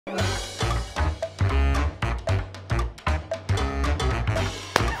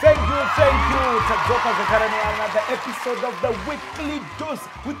Thank you, Tadzoka Zakarani, another episode of the Weekly Dose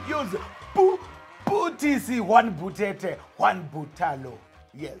with yours, Bhutisi, one Butete, one Butalo.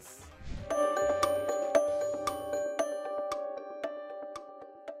 Yes.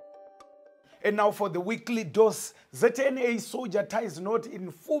 And now for the weekly dose, ZNA soldier ties not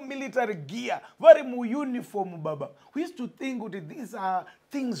in full military gear, very mu uniform, baba. We used to think that these are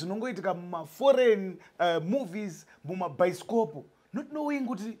things nongoitika foreign movies, muma bioscope, not knowing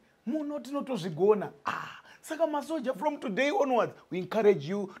what not zigona. Saka masoja, from today onwards, we encourage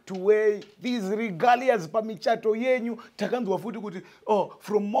you to wear these regalias pamichato yenyu, takanzwa futi kuti,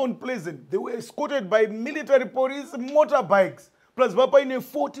 from Mount Pleasant, they were escorted by military police motorbikes. Plus, Papa in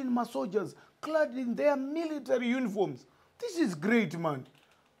 14 soldiers clad in their military uniforms. This is great, man.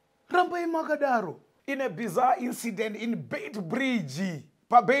 Rampai Makadaro. In a bizarre incident in BeitBridge.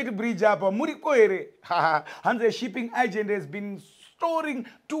 Pa BeitBridge apa murikoere. And the shipping agent has been storing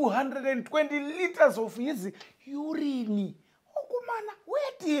 220 liters of his urine. Okumana,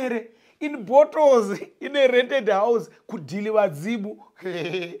 where in bottles, in a rented house, could deliver Zibu.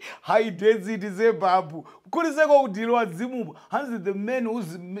 High density Zimbabwe. Could say go deliver Zimu. Hence the man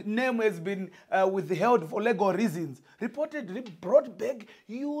whose name has been withheld for legal reasons reportedly brought back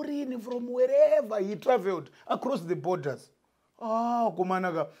urine from wherever he traveled across the borders.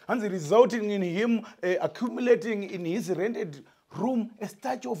 Kumanaga. Hence resulting in him accumulating in his rented room a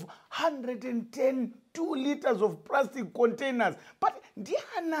stash of 110 2 liters of plastic containers. But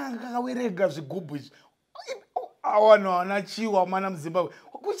ndiana kawerega zvigubhu izvi. Awana anachiwa mana muZimbabwe.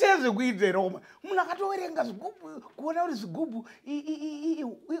 Kucheze kuite Roma. Munhu akatoverenga zvigubhu kuona kuti zvigubhu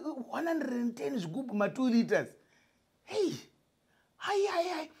 110 zvigubhu ma 2 liters. Hey.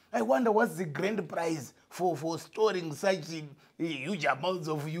 I wonder what's the grand prize for storing such huge amounts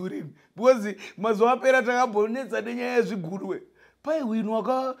of urine. Because mazuva apera takambonetsa nenyaya yezvigurwe. Pai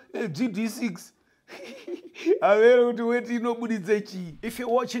winwaka GD6. If you're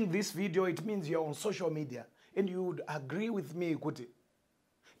watching this video, it means you're on social media and you would agree with me, Kuti.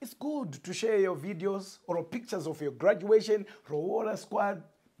 It's good to share your videos or pictures of your graduation, Roller Squad,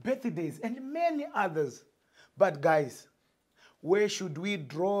 birthdays, and many others. But guys, where should we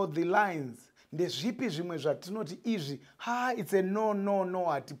draw the lines? It's a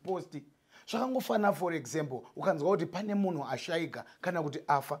no at posti. Zvakangofana, for example, ukanzwa kuti pane munhu ashaika kana kuti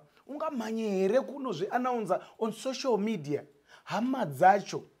afa, ungamhanye here kunozviannounce on social media. Hama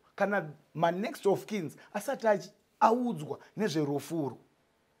dzacho kana ma next of kins asati audzwa nezverufuru.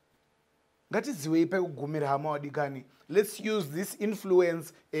 Ngatidziwei pekugumira hama wadikani. Let's use this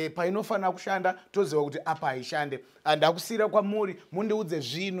influence painofana kushanda toziva kuti apa haishande. And akusira kwamuri mundiudze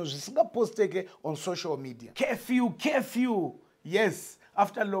zvinhu zvisingaposteke on social media. Curfew. Yes.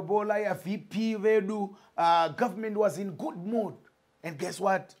 After Lobola, ya VP vedu, government was in good mood. And guess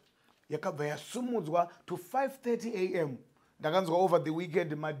what? Yakabva yasumudzwa to 5:30 a.m. Ndakanzwa over the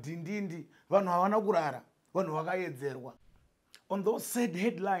weekend madindindi vanhu havana kurara, vanhu vakaedzerwa. On those said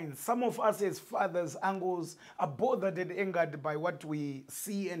headlines, some of us as fathers, uncles, are bothered and angered by what we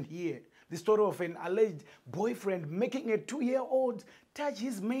see and hear. The story of an alleged boyfriend making a 2-year-old touch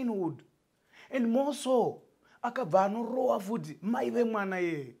his manhood. And more so, akabva futi maive mwana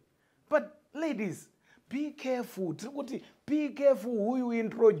ye. But ladies, be careful. Be careful who you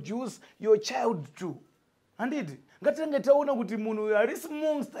introduce your child to. Anditi, ngatange taona kuti munhu harisi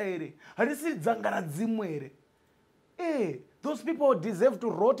monster here, harisi dzangaradzimu here. Those people deserve to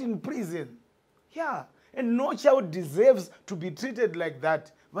rot in prison. Yeah, and no child deserves to be treated like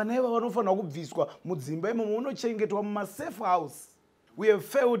that. Vaneva vanofana kubviswa mudzimba imomo unochengetwa muma safe house. We have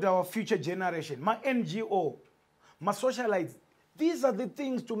failed our future generation. My NGO, my socialites, these are the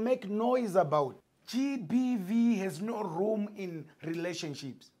things to make noise about. GBV has no room in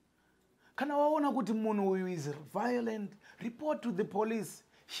relationships. Kana waona kuti munhu uyu is violent, report to the police,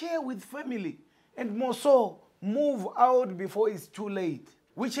 share with family, and more so, move out before it's too late.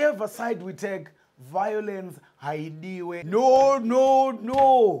 Whichever side we take, violence haidiwe.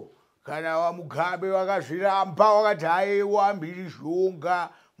 No. Kana wamugabe wakazviramba wakati haiwa mbiri zvonga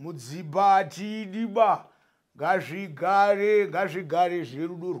mudzimba tidiba. Ngazvigare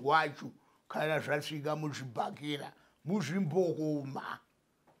zverudo rwacho kana zvasvika muzvibhakera muzvimbokoma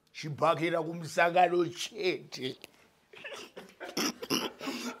zvibhakera kumusangano chete.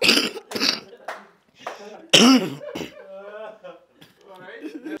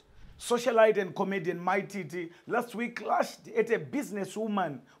 Socialite and comedian Maititi last week clashed at a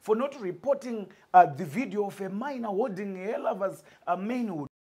businesswoman for not reporting the video of a minor holding her lover's manhood.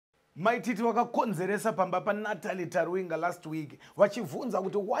 Maititi wakakonzeresa pamba pa Natalie Tarwinga last week vachibvunza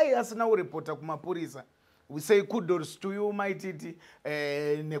kuti why asina kurepota kumapurisa. we say kudos to you maititi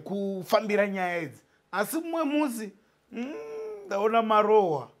nekufambira nyaya idzi. Asi mumwe musi ndaona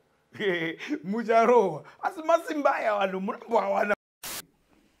marohwa mucharohwa asi masimba aya vanhu munomboawana.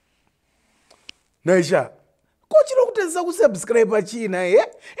 Naisha kochino kutenzesa kusubscribe china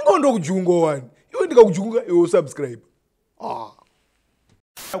ingondo kujungo wani iwe ndikakujunga iwe usubscribe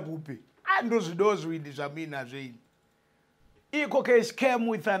kupi andozvido zvindi zvamina zveini iko cash came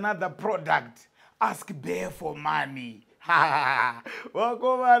with another product. Ask bear for money.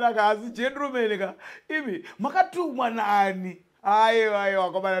 Wakomana kasi gentleman ka ivi makatumwa nani? Aiwa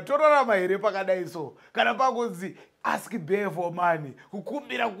wakomana torarama here pakadai so kana pakunzi ask bear for money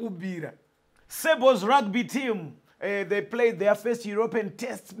kukumbira. Sebo's rugby team, they played their first European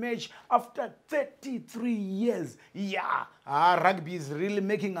test match after 33 years. Yeah, rugby is really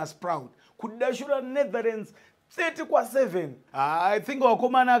making us proud. Kudashura Netherlands 30-7. I think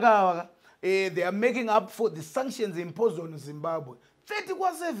wakomana they are making up for the sanctions imposed on Zimbabwe.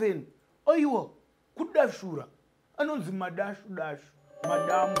 30-7. Oyiwo kudashura anonzi madamu.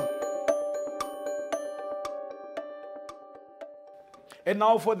 And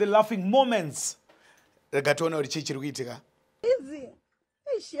now for the laughing moments. Regatona richichiri kuitika. Easy.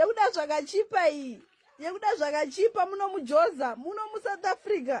 Yekuda zvakachipa iyi. Yekuda zvakachipa muno mujoza, muno mu South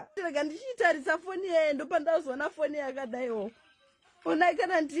Africa. Rega ndichitarisa foni yae ndopandazona foni yakadaiwo. Ona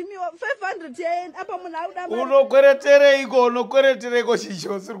kana ndimi 500 yae apa munhu auda mari. Unokweretereiko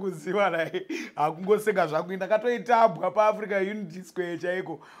chicho siri kuziva naye. Akungoseka zvako ndakatoitabwa pa Africa Unity Square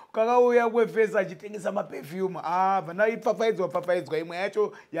chaiko. Kakauya kwefesa achitengesa maperfume. Vana ipfapfaidzwa imwe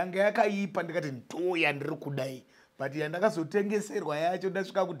yacho yanga yakaipa ndikati ndoya ndiri kudai. But yandakazotengeserwa yacho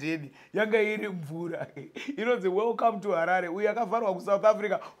ndasvika kudheni yanga iri mvura. Inonzi welcome to Harare. Uyu akavharwa ku South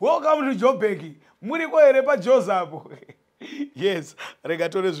Africa. Welcome to Joburg. Muriko here pa Jozapo. Yes,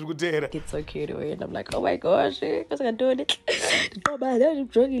 regatore zviri kuteera. It's so cute and I'm like, oh my gosh, because I'm doing it. I'm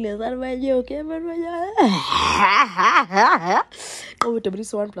joking. Oh, the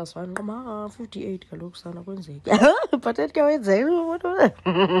Bhutisi 1 + 1. Come on, 58.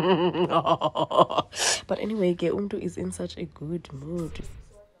 But anyway, Umtu is in such a good mood.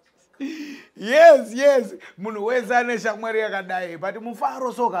 Yes. Munhu wese ane shamwari yakadai. But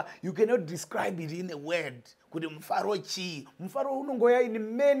mufaro soka, you cannot describe it in a word. Kuti mufaro chi. Mufaro unongoya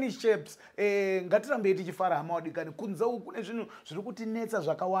in many shapes. Ngatirambe tichifara hamawadikani. Kunze uku kune zvinhu zviri kutinetsa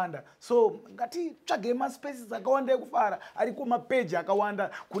zvakawanda. So ngatitsvage maspaces akawanda ekufara. Ariko mapeji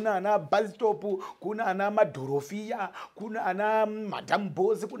akawanda. Kuna ana bus stop, kuna ana madhorofia, kuna ana madam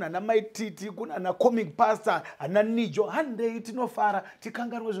boss, kuna ana maititi, kuna ana comic pastor, ana nijo. Hande tinofara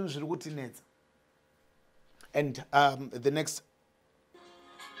tikanganwe zvinhu zviri kutinetsa. And the next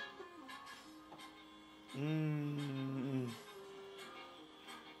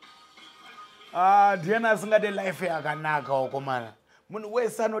ndiana asingade life yakanaka wakomana. Munhu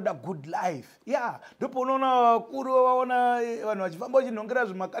wese anoda good life. Yeah, ndipo unoona vakuru vaona vanhu vachifamba vachinhongera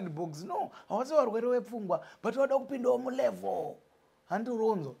zvimakadbox. No, havasi varwere vepfungwa, but vada kupindawo mulevel.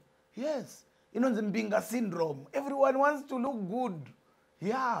 Handironzo. Yes, inonzi Mbinga syndrome. Everyone wants to look good.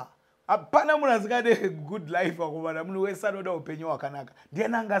 Yeah. Apana munhu asingade good life wakomana. Munhu wese anoda upenyu hwakanaka.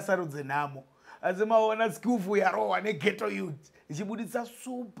 Ndiani angasarudze nhamo. Asi maona skillful yarohwa neghetto youth ichibuditsa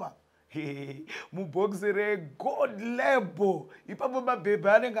super mubhokisi regold label. Ipapo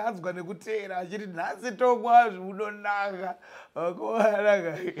mabhebhe anenge anzwa nekuteera achiti nhasi tokwazvo unonaka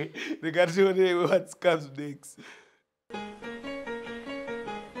wakowanaka. Ndikatione what comes next.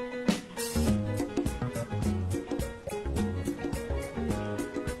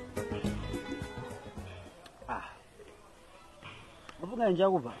 Afunga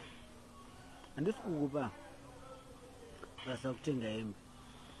njakuba handisi kukupa basa kutenga hembe.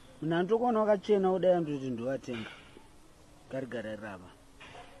 Munhu andokona wakachena udai andoti ndowatenga garigara rava.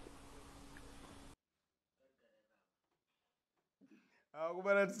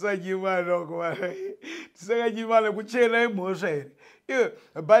 Akubana tisanyimana wakomana. Tisakanyimana kuchena imhosva here.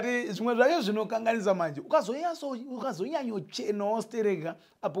 But zvimwe zvacho zvinokanganisa manje. Ukazonyanyochena wastereka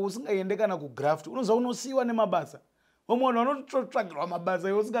apo usingaende kana kugraft unoza unosiyiwa nemabasa. Vamwe vanhu vanototsvagirwa mabasa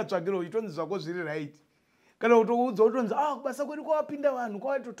iwe usingatsvagirwa uchitonzi zvako zviri right. Kana utoudzwa utonzi kubasa kwedu kwawapinda vanhu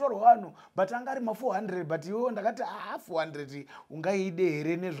kwawatotorwa vanhu but anga ari ma400 but iwewo ndakati 400 ungaide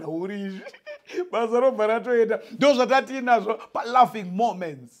here nezvauri izvi. Basa robva ratoenda. Ndo zvatatinazvo pa-laughing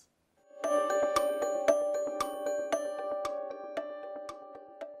moments.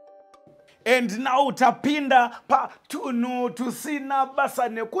 And now tapinda pa tunhu tusina basa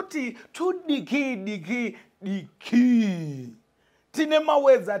nekuti tudiki. Tine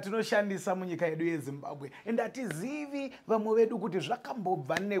mawedza tinoshandisa munyika yedu yeZimbabwe and hatizivi vamwe vedu kuti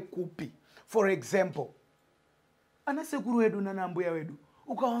zvakambobva nekupi. For example, ana sekuru wedu nana mbuya wedu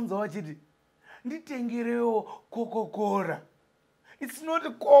ukawanza wachiti nditengerewo Coca-Cola. It's not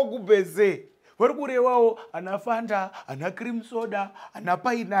Coke bese. Vari kurewawo ana Fanta, ana cream soda, ana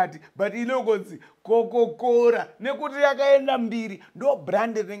Pinati, but inogonzi Coca-Cola nekuti yakaenda mbiri ndo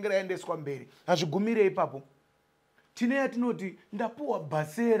brand rinenge raendeswa mberi. Hazvigumire ipapo. Tine yatinoti ndapuwa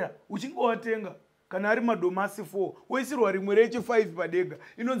Basera uchinge watenga kana ari madomasi 4 woisirwa rimwe rechi 5 padenga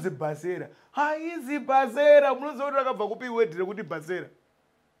inonzi Basera. Haizi Basera, munoziva kuti rakabva kupi word rekuti Basera.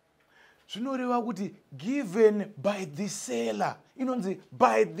 Zvinoreva kuti given by the seller. Inonzi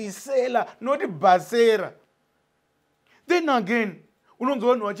by the seller, not Basera. Then again, unonzi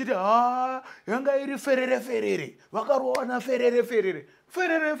vanhu vachiti yanga iri ferere. Vakarowana ferere.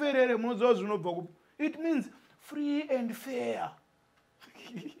 Ferere, munoziva zvinobva kupi. It means free and fair.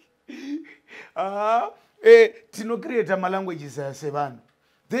 Tinocreate malanguages sevanhu.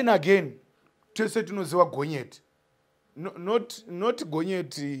 Then again, tese tinoziva gonyeti. Not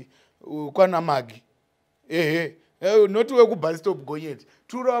gonyeti kwana Magi. Not wekubus stop gonyeti.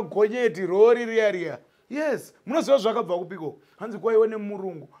 Tura gonyeti rori riya. Yes, munoziva zvakabva kupiko. Hanzi kwaiwe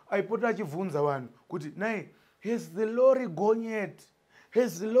nemurungu aipota achibvunza vanhu kuti nai, has the lorry gonyeti?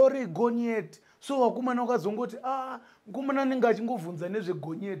 Has the lorry gonyeti? So wakumana wakazongoti mukomana anenge achingovhunza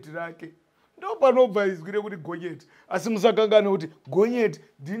nezvegonyeti rake. Ndo panobva izwi rekuti gonyeti. Asi musakangane kuti gonyeti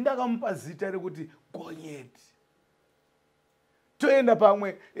ndindakamupa zita rekuti gonyeti. Toenda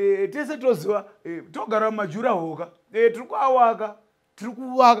pamwe tese toziva togara mumajura hoka tiri kuawaka tiri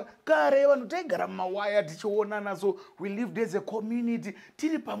kuvaka kare vanhu taigara mumawaya tichionana, so we lived as a community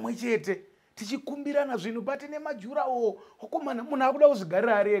tiri pamwe chete tichikumbirana zvinhu patine majurawo okomana munhu akuda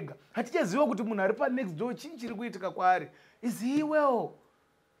kuzvigarira ari ega. Hatichaziva kuti munhu ari panext door chii chiri kuitika kwaari. Is he well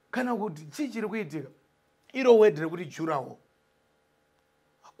kana kuti chii chiri kuitika. Iro word rekuti jurawo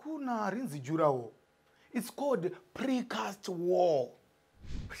hakuna, harinzi jurawo. It's called precast war.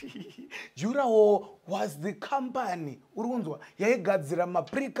 Jura war was the company urunzwa yaigadzira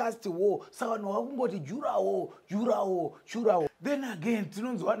precast war. Saka vanhu vakungoti jura war. Then again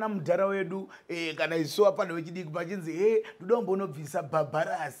tinonzwa namudhara wedu kana isuwa pana wechidiki pachinzi ndoda kumbonobvisa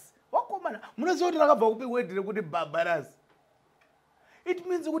bhabharasi. Wakomana munoziva kuti rakabva kupi word rekuti bhabharasi. It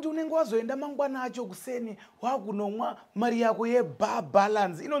means kuti unenge wazoenda mangwana acho kuseni wakunomwa mari yako yebar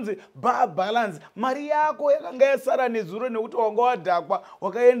balance. Inonzi bar balance. Mari yako yakanga yasara nezuro nekuti wanga wadhakwa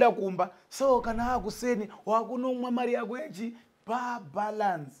wakaenda kumba. So kana kuseni wakunomwa mari yako yechi bar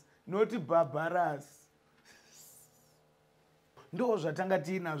balance, not barbaras. Ndo zvatanga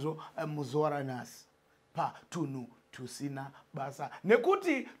tinazvo muzuva ranhasi pa tunhu tusina basa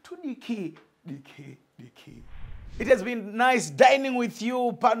nekuti tudiki. It has been nice dining with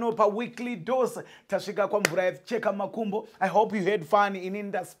you pano pa weekly dose. Tasvika kwa mvura yacheka makumbo. I hope you had fun in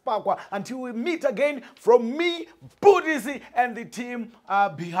Indaspakwa. Until we meet again, from me, Bhutisi, and the team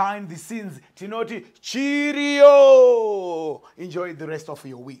behind the scenes. Tinoti Cheerio! Enjoy the rest of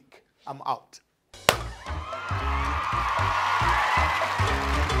your week. I'm out.